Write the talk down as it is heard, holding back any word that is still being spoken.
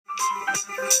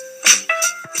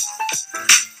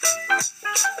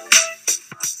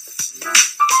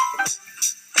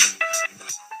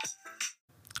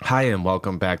Hi, and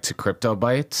welcome back to Crypto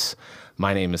Bytes.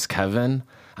 My name is Kevin.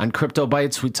 On Crypto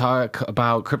Bytes, we talk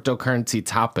about cryptocurrency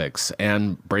topics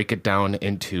and break it down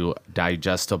into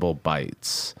digestible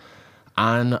bites.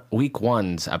 On week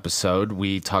one's episode,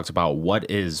 we talked about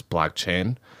what is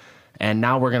blockchain, and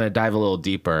now we're going to dive a little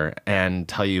deeper and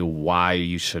tell you why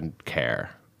you should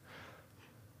care.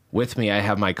 With me, I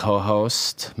have my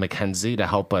co-host, Mackenzie, to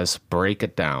help us break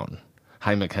it down.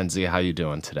 Hi, Mackenzie. How you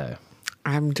doing today?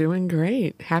 I'm doing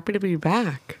great. Happy to be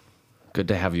back. Good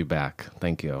to have you back.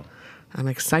 Thank you. I'm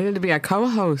excited to be a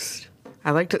co-host.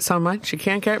 I liked it so much, you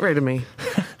can't get rid of me.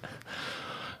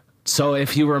 So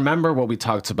if you remember what we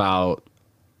talked about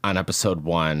on episode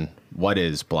 1, what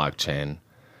is blockchain?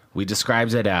 We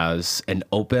described it as an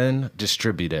open,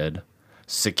 distributed,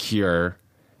 secure,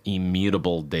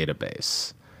 immutable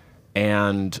database.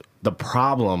 And the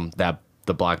problem that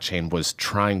the blockchain was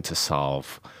trying to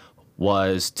solve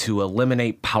was to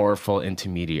eliminate powerful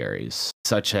intermediaries,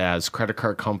 such as credit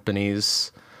card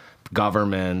companies,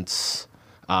 governments,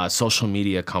 social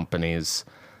media companies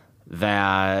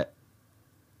that,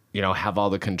 have all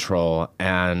the control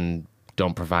and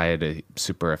don't provide a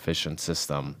super efficient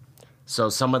system. So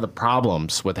some of the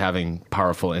problems with having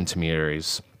powerful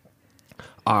intermediaries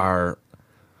that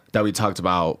we talked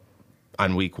about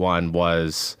on week 1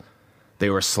 was they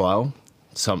were slow.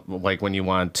 Like when you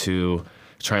want to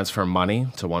transfer money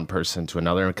to one person to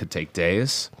another, it could take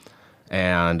days.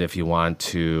 And if you want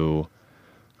to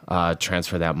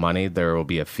transfer that money, there will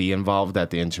be a fee involved that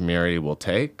the intermediary will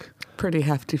take. Pretty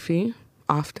hefty fee,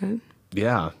 often.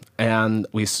 Yeah. And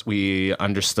we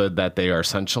understood that they are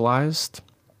centralized,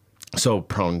 so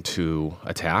prone to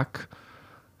attack.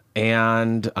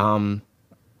 And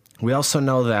we also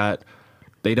know that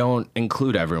they don't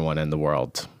include everyone in the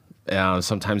world.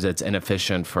 Sometimes it's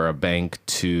inefficient for a bank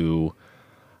to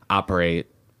operate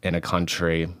in a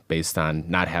country based on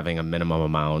not having a minimum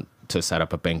amount to set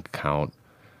up a bank account.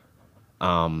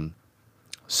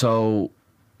 So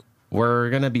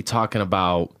we're going to be talking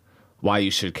about why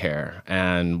you should care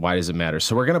and why does it matter.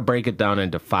 So we're going to break it down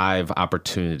into 5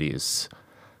 opportunities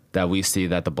that we see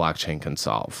that the blockchain can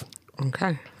solve.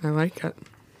 Okay, I like it.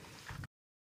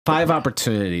 5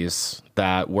 opportunities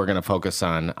that we're going to focus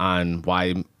on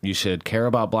why you should care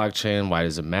about blockchain, why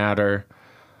does it matter.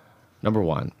 Number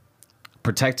 1,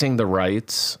 protecting the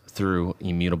rights through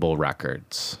immutable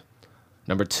records.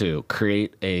 Number 2,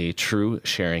 create a true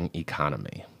sharing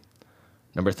economy.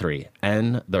 Number 3,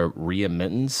 end the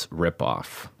remittance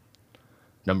ripoff.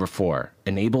 Number 4,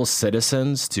 enable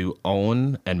citizens to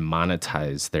own and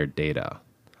monetize their data.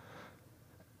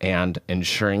 And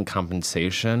ensuring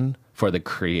compensation for the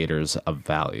creators of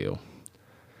value.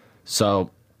 So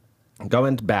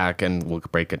going back and we'll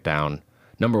break it down.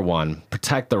 Number 1,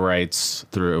 protect the rights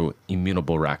through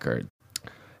immutable record.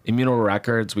 Immutable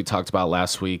records we talked about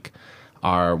last week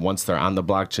are once they're on the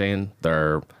blockchain,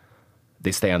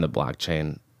 they stay on the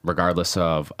blockchain regardless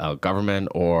of a government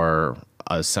or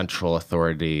a central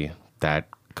authority that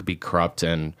could be corrupt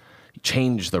and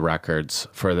change the records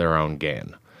for their own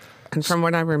gain. And from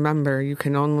what I remember, you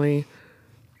can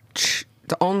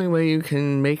the only way you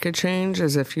can make a change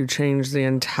is if you change the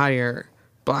entire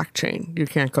blockchain. You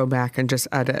can't go back and just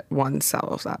edit one cell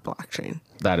of that blockchain.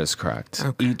 That is correct.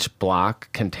 Okay. Each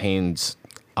block contains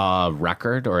a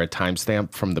record or a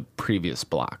timestamp from the previous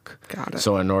block. Got it.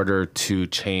 So in order to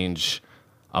change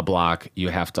a block, you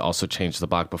have to also change the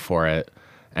block before it.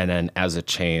 And then as a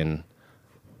chain,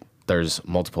 there's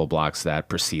multiple blocks that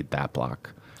precede that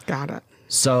block. Got it.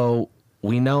 So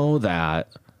we know that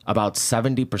about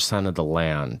 70% of the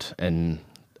land in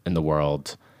the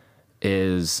world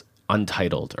is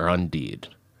untitled or undeed.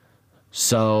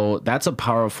 So that's a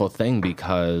powerful thing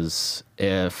because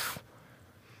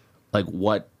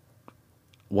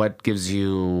what gives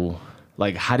you,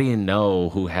 how do you know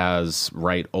who has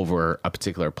right over a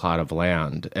particular plot of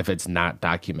land if it's not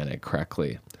documented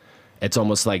correctly? It's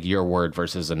almost like your word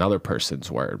versus another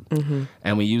person's word. Mm-hmm.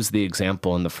 And we used the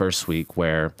example in the first week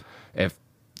where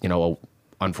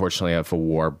unfortunately, if a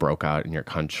war broke out in your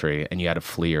country and you had to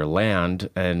flee your land,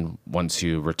 and once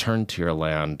you return to your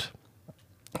land,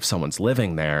 if someone's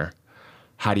living there,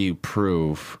 how do you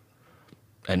prove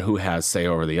and who has say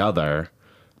over the other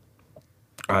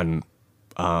on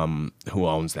who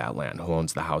owns that land, who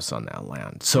owns the house on that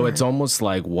land? So It's almost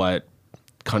like what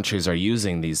countries are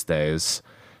using these days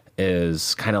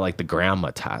is kind of like the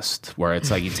grandma test, where it's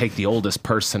like you take the oldest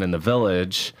person in the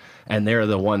village and they're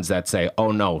the ones that say,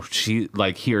 oh no, he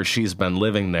or she's been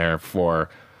living there for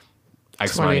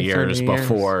X amount of 20, years 30 years.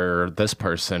 before this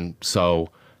person, so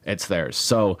it's theirs.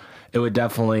 So it would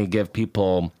definitely give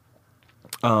people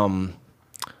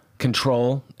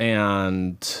control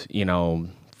and,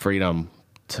 freedom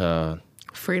to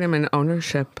Freedom and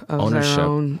ownership of ownership. their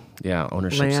own Yeah,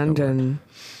 ownership. land and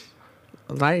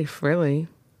life, really.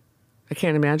 I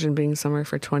can't imagine being somewhere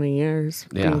for 20 years,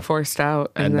 Yeah. being forced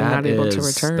out, and then that not able to is-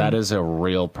 return. That is a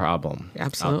real problem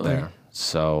Absolutely. out there.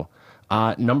 So,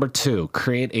 number 2,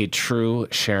 create a true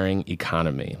sharing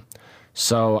economy.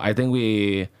 So I think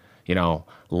we,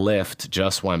 Lyft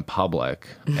just went public,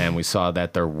 and we saw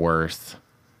that they're worth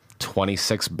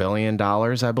 $26 billion,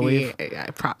 I believe.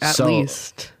 At So-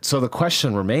 least. So the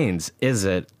question remains, is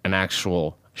it an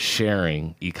actual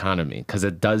sharing economy? Because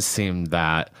it does seem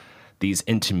that these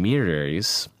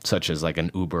intermediaries, such as like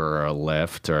an Uber or a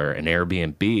Lyft or an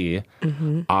Airbnb,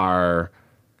 are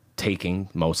taking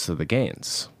most of the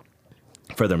gains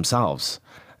for themselves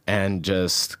and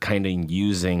just kind of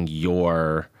using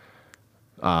your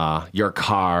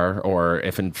car, or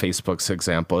if in Facebook's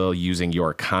example, using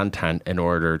your content in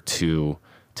order to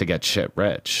get shit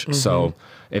rich. So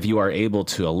if you are able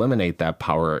to eliminate that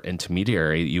power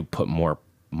intermediary, you put more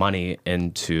money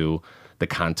into the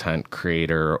content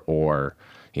creator, or,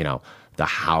 the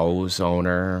house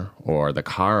owner or the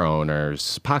car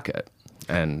owner's pocket.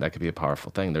 And that could be a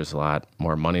powerful thing. There's a lot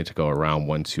more money to go around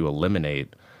once you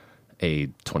eliminate a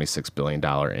 $26 billion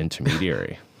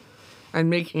intermediary. And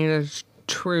making it a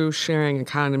true sharing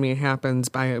economy happens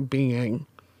by being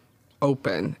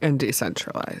open and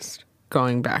decentralized.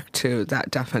 Going back to that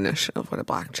definition of what a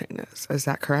blockchain is. Is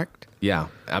that correct? Yeah,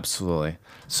 absolutely.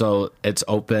 So it's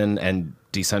open and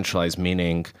decentralized,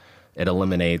 meaning it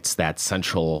eliminates that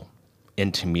central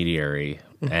intermediary,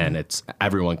 and it's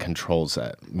everyone controls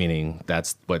it, meaning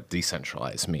that's what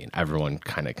decentralized mean. Everyone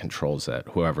kind of controls it,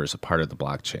 whoever's a part of the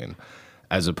blockchain,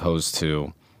 as opposed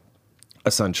to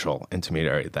a central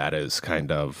intermediary that is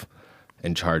kind of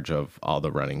in charge of all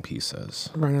the running pieces,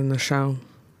 Running the show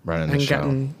running the and show.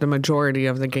 getting the majority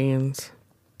of the gains.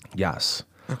 Yes.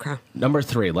 Okay. Number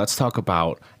 3, let's talk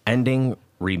about ending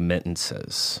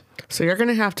remittances. So you're going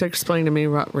to have to explain to me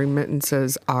what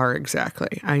remittances are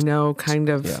exactly. I know kind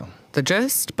of Yeah. the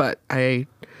gist, but if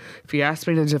you asked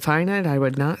me to define it, I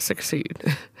would not succeed.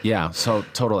 Yeah, so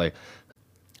totally.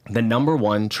 The number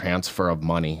one transfer of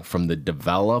money from the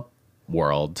developed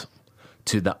world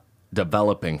to the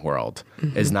developing world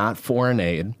is not foreign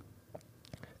aid.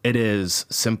 It is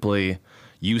simply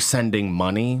you sending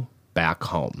money back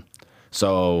home.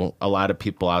 So a lot of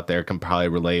people out there can probably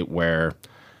relate where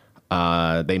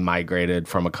they migrated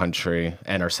from a country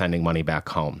and are sending money back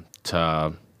home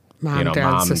to Mom, dad,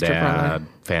 mom, sister, dad, brother.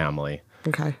 family.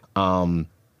 Okay.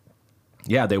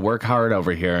 Yeah, they work hard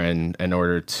over here in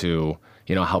order to,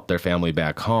 help their family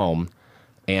back home.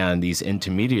 And these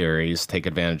intermediaries take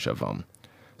advantage of them.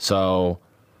 So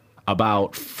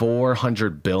about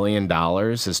 $400 billion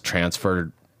is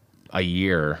transferred a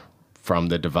year from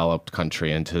the developed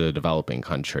country into the developing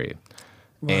country.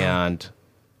 Wow. And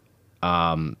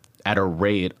at a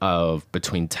rate of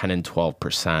between 10 and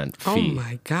 12% fee. Oh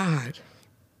my God.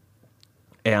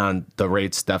 And the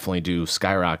rates definitely do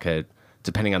skyrocket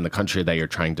depending on the country that you're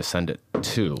trying to send it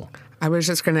to. I was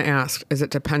just going to ask, is it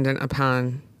dependent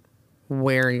upon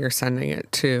where you're sending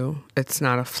it to? It's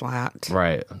not a flat.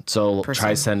 Right. So try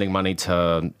percent. sending money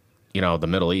to, the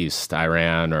Middle East,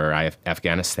 Iran, or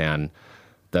Afghanistan.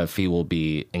 The fee will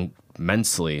be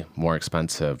immensely more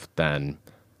expensive than,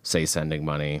 say, sending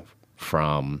money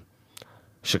from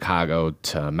Chicago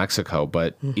to Mexico.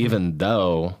 But even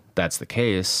though that's the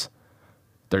case,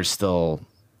 there's still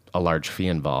a large fee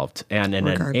involved. And in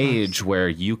an Regardless. age where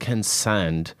you can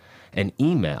send an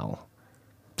email,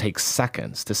 takes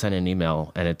seconds to send an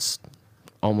email, and it's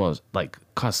almost like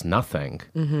costs nothing.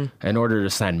 In order to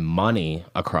send money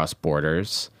across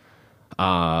borders,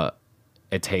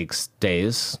 it takes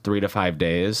days, 3 to 5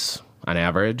 days on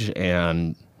average,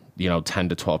 and 10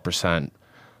 to 12%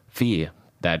 fee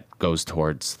that goes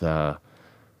towards the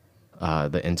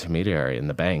intermediary in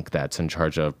the bank that's in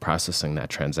charge of processing that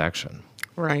transaction.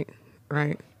 Right.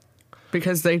 Right.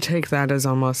 Because they take that as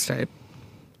almost a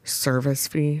service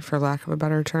fee, for lack of a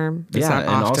better term. Is that and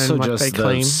often also what just they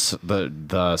claim?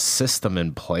 the system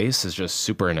in place is just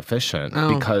super inefficient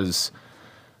Oh. because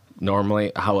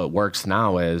normally how it works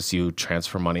now is you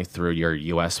transfer money through your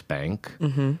U.S. bank,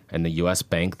 and the U.S.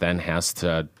 bank then has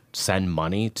to send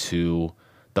money to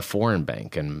the foreign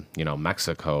bank in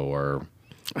Mexico or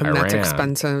And Iran. that's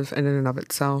expensive in and of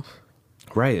itself.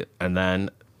 Right. And then,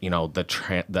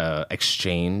 the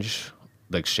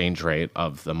exchange rate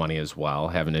of the money as well,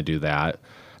 having to do that.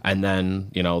 and then,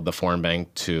 the foreign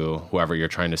bank to whoever you're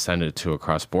trying to send it to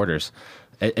across borders.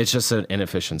 It's just an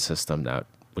inefficient system that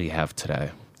we have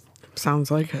today.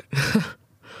 Sounds like it.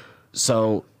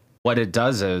 So what it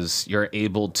does is you're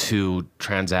able to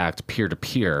transact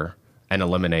peer-to-peer and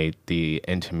eliminate the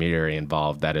intermediary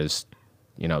involved that is,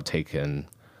 taking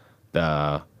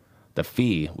the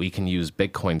fee. We can use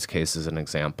Bitcoin's case as an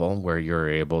example where you're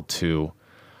able to,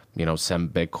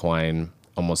 send Bitcoin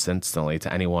almost instantly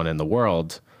to anyone in the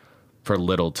world for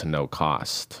little to no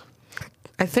cost.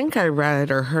 I think I read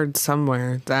or heard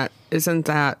somewhere that isn't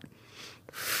that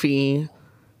fee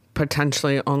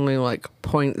potentially only like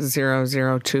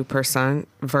 0.002%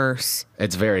 versus,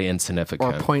 It's very or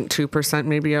insignificant. 0.2%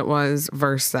 maybe it was,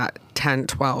 versus that 10,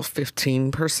 12,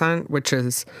 15%, which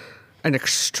is an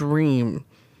extreme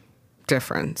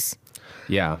difference.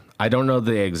 Yeah. I don't know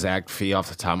the exact fee off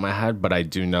the top of my head, but I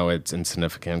do know it's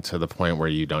insignificant to the point where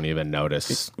you don't even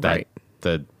notice that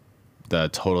Right. the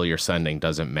total you're sending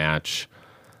doesn't match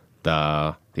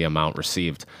the amount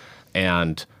received.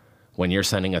 And when you're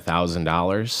sending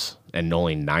 $1,000 and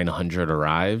only 900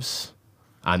 arrives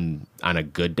on a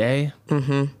good day,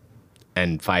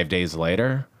 and 5 days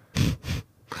later,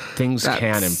 things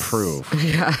can improve.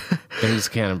 Yeah. Things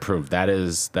can improve.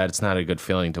 That's not a good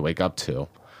feeling to wake up to.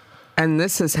 And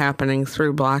this is happening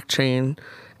through blockchain,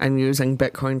 and using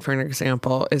Bitcoin for an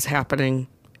example is happening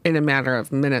in a matter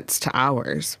of minutes to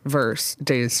hours versus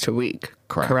days to week.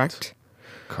 Correct.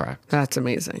 Correct. That's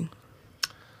amazing.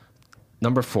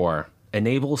 Number 4,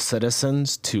 enable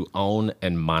citizens to own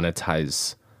and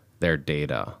monetize their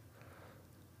data.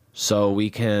 So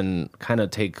we can kind of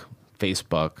take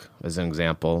Facebook as an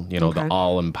example, the Okay.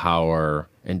 all empower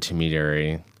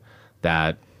intermediary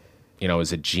that,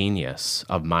 is a genius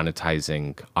of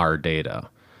monetizing our data.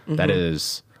 That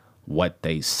is what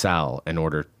they sell in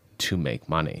order to make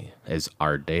money, is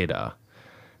our data.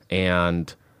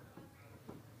 And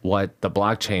what the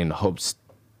blockchain hopes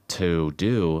to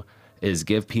do is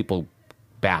give people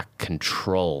back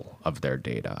control of their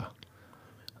data,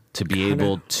 to be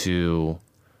able to,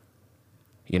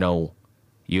 you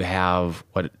have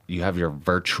your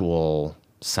virtual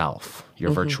self,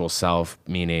 virtual self,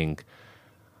 meaning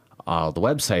the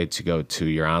websites you go to,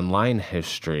 your online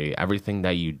history, everything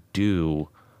that you do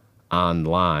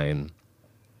online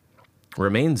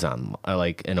remains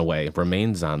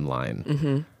remains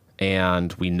online.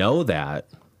 And we know that,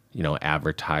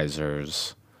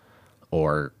 advertisers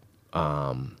or,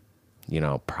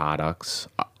 products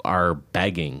are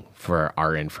begging for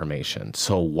our information.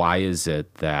 So why is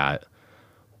it that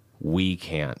we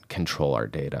can't control our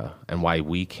data, and why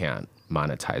we can't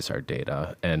monetize our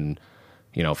data? And,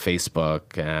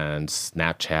 Facebook and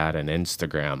Snapchat and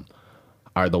Instagram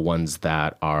are the ones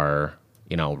that are,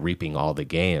 reaping all the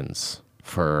gains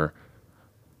for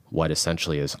what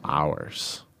essentially is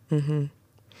ours.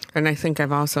 And I think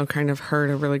I've also kind of heard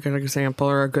a really good example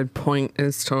or a good point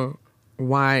as to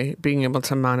why being able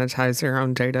to monetize your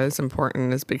own data is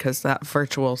important, is because that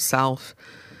virtual self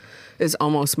is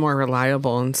almost more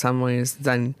reliable in some ways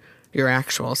than your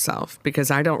actual self. Because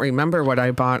I don't remember what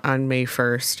I bought on May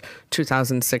 1st,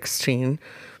 2016,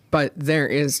 but there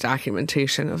is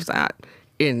documentation of that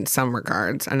in some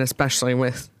regards. And especially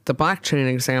with the blockchain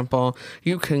example,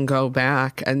 you can go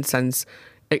back, and since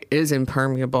it is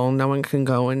impermeable, no one can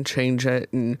go and change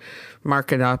it and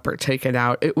mark it up or take it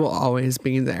out. It will always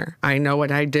be there. I know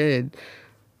what I did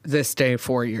this day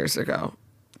 4 years ago.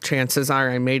 Chances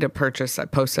are I made a purchase, I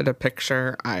posted a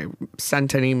picture, I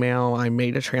sent an email, I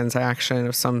made a transaction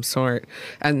of some sort,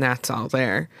 and that's all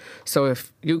there. So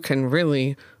if you can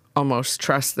really almost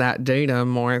trust that data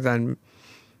more than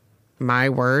my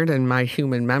word and my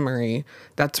human memory,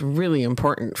 that's really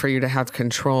important for you to have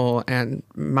control and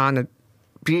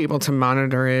be able to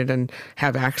monitor it and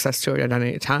have access to it at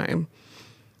any time.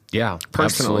 Yeah,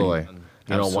 Personally.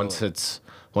 Absolutely.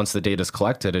 Once the data is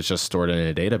collected, it's just stored in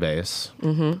a database,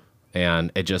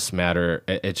 and it's just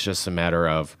a matter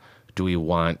of, do we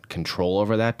want control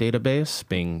over that database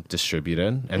being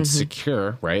distributed and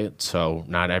secure, right? So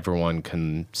not everyone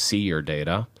can see your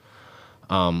data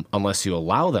unless you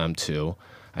allow them to,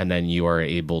 and then you are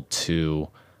able to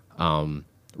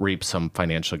reap some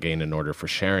financial gain in order for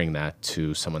sharing that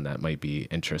to someone that might be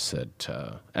interested,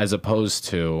 as opposed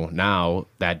to now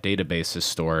that database is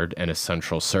stored in a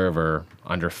central server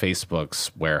under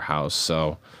Facebook's warehouse.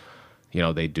 So,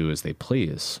 they do as they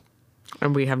please.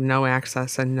 And we have no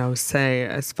access and no say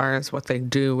as far as what they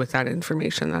do with that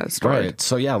information that is stored. Right.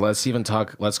 So yeah, let's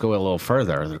go a little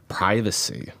further.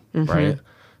 Privacy, right?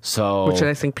 So, Which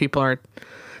I think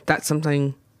that's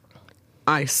something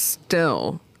I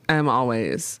still am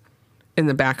always in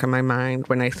the back of my mind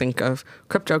when I think of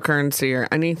cryptocurrency or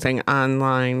anything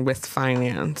online with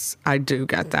finance. I do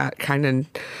get that kind of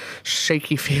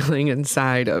shaky feeling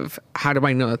inside of how do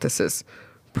I know that this is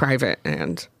private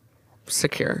and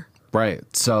secure? Right.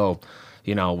 So,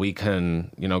 we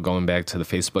can, going back to the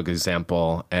Facebook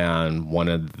example, and one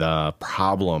of the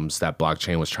problems that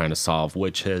blockchain was trying to solve,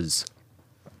 which is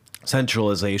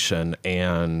centralization.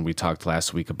 And we talked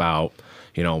last week about,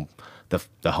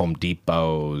 the Home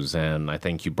Depots, and I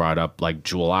think you brought up like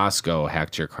Jewel Osco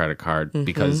hacked your credit card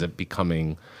because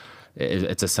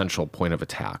it's a central point of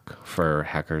attack for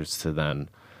hackers to then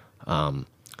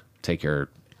take your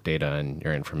data and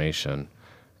your information.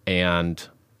 And,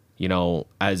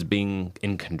 as being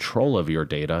in control of your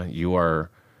data, you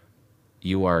are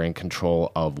in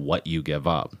control of what you give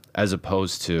up, as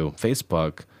opposed to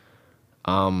Facebook.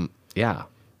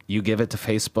 You give it to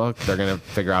Facebook, they're going to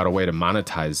figure out a way to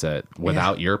monetize it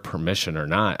without your permission or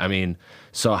not. I mean,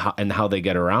 how they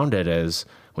get around it is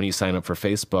when you sign up for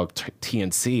Facebook,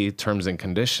 TNC, terms and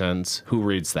conditions, who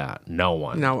reads that? No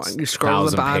one. No one. You scroll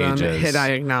to the bottom, hit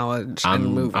I acknowledge,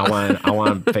 and move on. I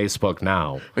want Facebook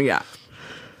now. Yeah.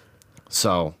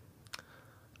 So,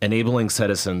 enabling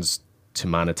citizens to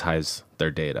monetize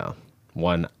their data,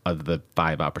 one of the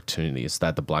 5 opportunities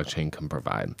that the blockchain can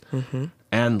provide.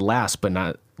 And last but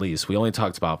not least, we only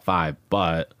talked about 5,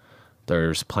 but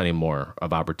there's plenty more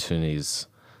of opportunities.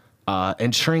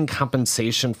 Ensuring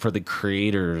compensation for the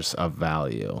creators of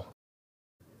value.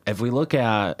 If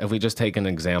we just take an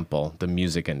example, the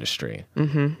music industry,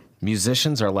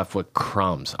 musicians are left with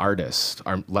crumbs. Artists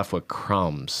are left with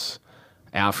crumbs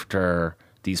after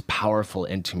these powerful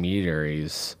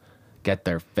intermediaries get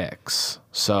their fix.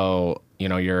 So,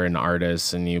 you're an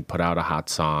artist and you put out a hot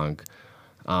song,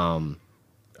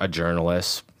 a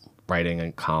journalist writing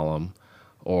a column,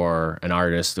 or an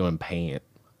artist doing paint.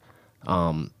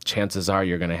 Chances are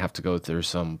you're going to have to go through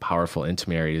some powerful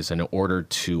intermediaries in order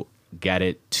to get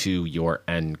it to your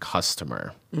end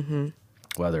customer,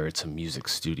 whether it's a music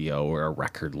studio or a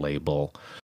record label.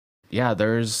 Yeah,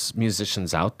 there's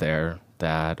musicians out there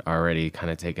that are already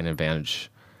kind of taking advantage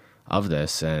of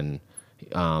this and,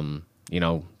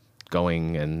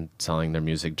 going and selling their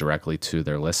music directly to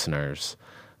their listeners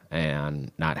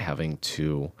and not having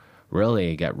to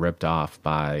really get ripped off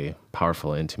by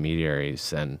powerful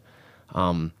intermediaries. And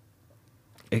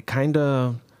it kind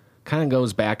of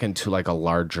goes back into like a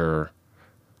larger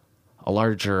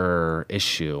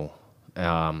issue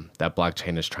that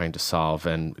blockchain is trying to solve,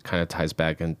 and kind of ties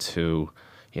back into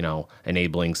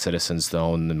enabling citizens to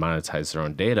own and monetize their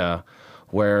own data,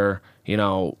 where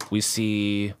we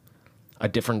see a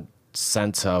different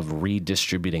sense of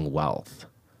redistributing wealth.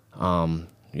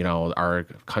 Our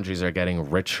countries are getting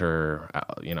richer,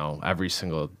 every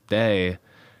single day,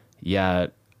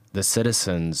 yet the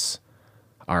citizens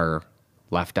are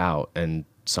left out in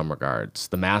some regards.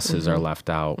 The masses are left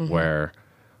out, where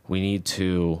we need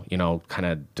to, kind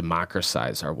of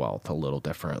democratize our wealth a little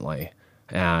differently,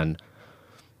 and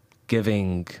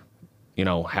giving,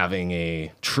 having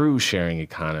a true sharing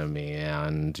economy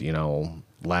and,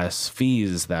 less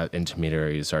fees that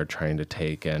intermediaries are trying to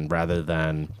take, and rather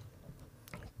than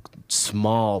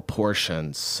small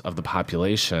portions of the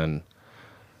population,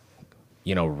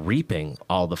 reaping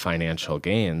all the financial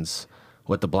gains,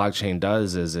 what the blockchain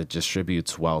does is it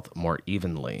distributes wealth more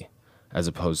evenly, as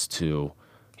opposed to,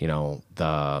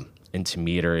 the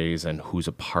intermediaries and who's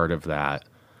a part of that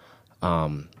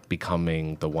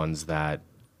becoming the ones that,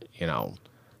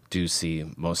 do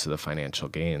see most of the financial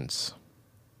gains.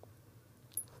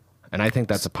 And I think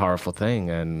that's a powerful thing.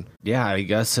 And yeah, I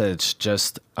guess it's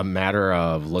just a matter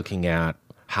of looking at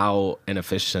how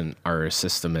inefficient our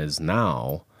system is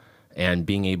now and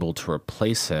being able to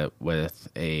replace it with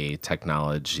a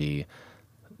technology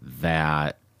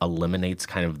that eliminates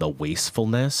kind of the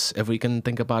wastefulness, if we can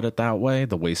think about it that way,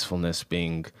 the wastefulness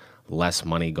being less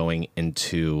money going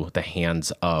into the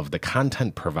hands of the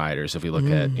content providers. If we look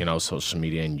at, social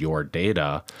media and your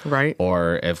data, right?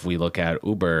 Or if we look at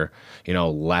Uber,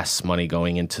 less money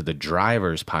going into the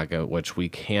driver's pocket, which we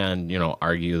can,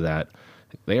 argue that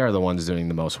they are the ones doing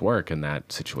the most work in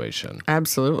that situation.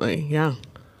 Absolutely. Yeah.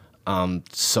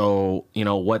 So,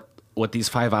 what these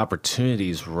 5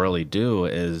 opportunities really do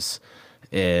is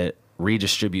it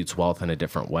redistributes wealth in a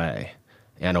different way,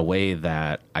 and a way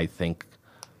that I think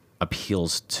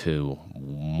appeals to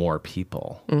more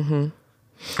people. Well,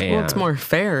 it's more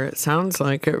fair. It sounds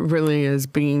like it really is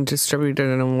being distributed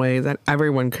in a way that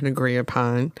everyone can agree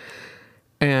upon.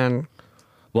 And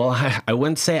well, I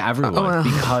wouldn't say everyone,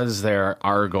 because there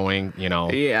are going,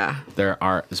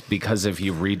 because if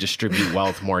you redistribute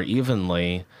wealth more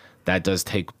evenly, that does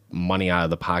take money out of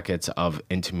the pockets of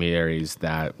intermediaries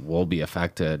that will be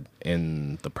affected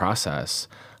in the process.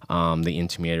 The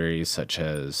intermediaries such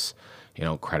as,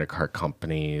 credit card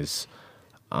companies,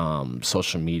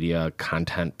 social media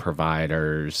content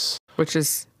providers. Which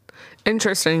is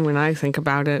interesting when I think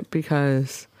about it,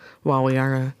 because while we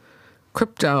are a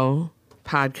crypto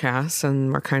podcast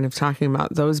and we're kind of talking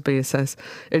about those bases,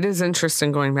 it is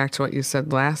interesting going back to what you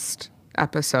said last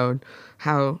episode,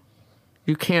 how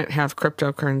you can't have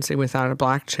cryptocurrency without a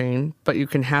blockchain, but you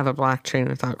can have a blockchain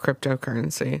without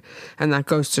cryptocurrency. And that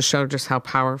goes to show just how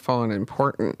powerful and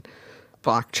important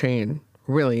blockchain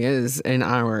really is in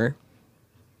our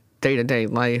day-to-day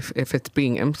life if it's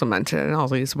being implemented in all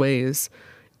these ways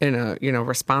in a,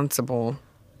 responsible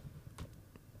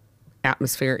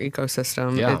atmosphere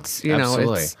ecosystem. Yeah, it's,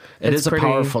 absolutely. It is a pretty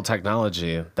powerful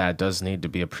technology that does need to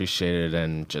be appreciated,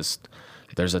 and just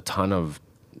there's a ton of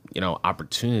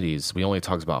opportunities. We only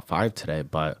talked about 5 today,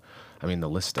 but I mean, the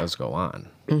list does go on.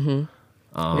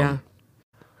 Yeah.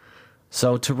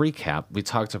 So to recap, we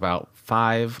talked about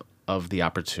 5 of the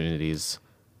opportunities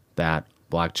that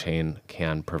blockchain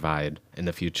can provide in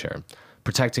the future: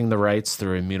 protecting the rights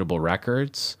through immutable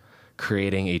records,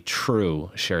 creating a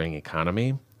true sharing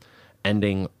economy,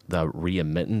 ending the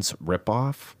remittance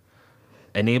ripoff,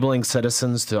 enabling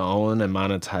citizens to own and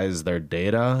monetize their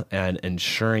data, and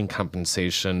ensuring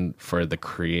compensation for the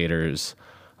creators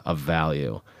of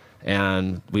value.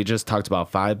 And we just talked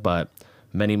about 5, but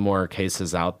many more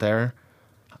cases out there.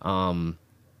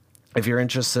 If you're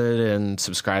interested in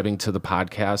subscribing to the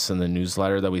podcast and the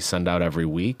newsletter that we send out every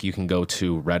week, you can go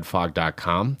to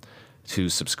redfog.com to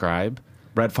subscribe.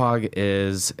 Redfog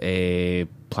is a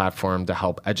platform to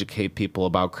help educate people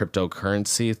about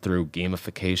cryptocurrency through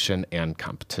gamification and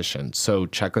competition. So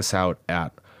check us out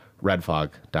at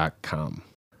redfog.com.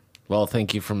 Well,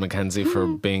 thank you from Mackenzie for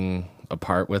being a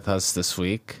part with us this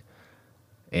week,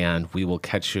 and we will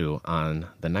catch you on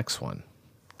the next one.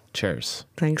 Cheers.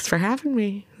 Thanks for having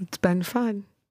me. It's been fun.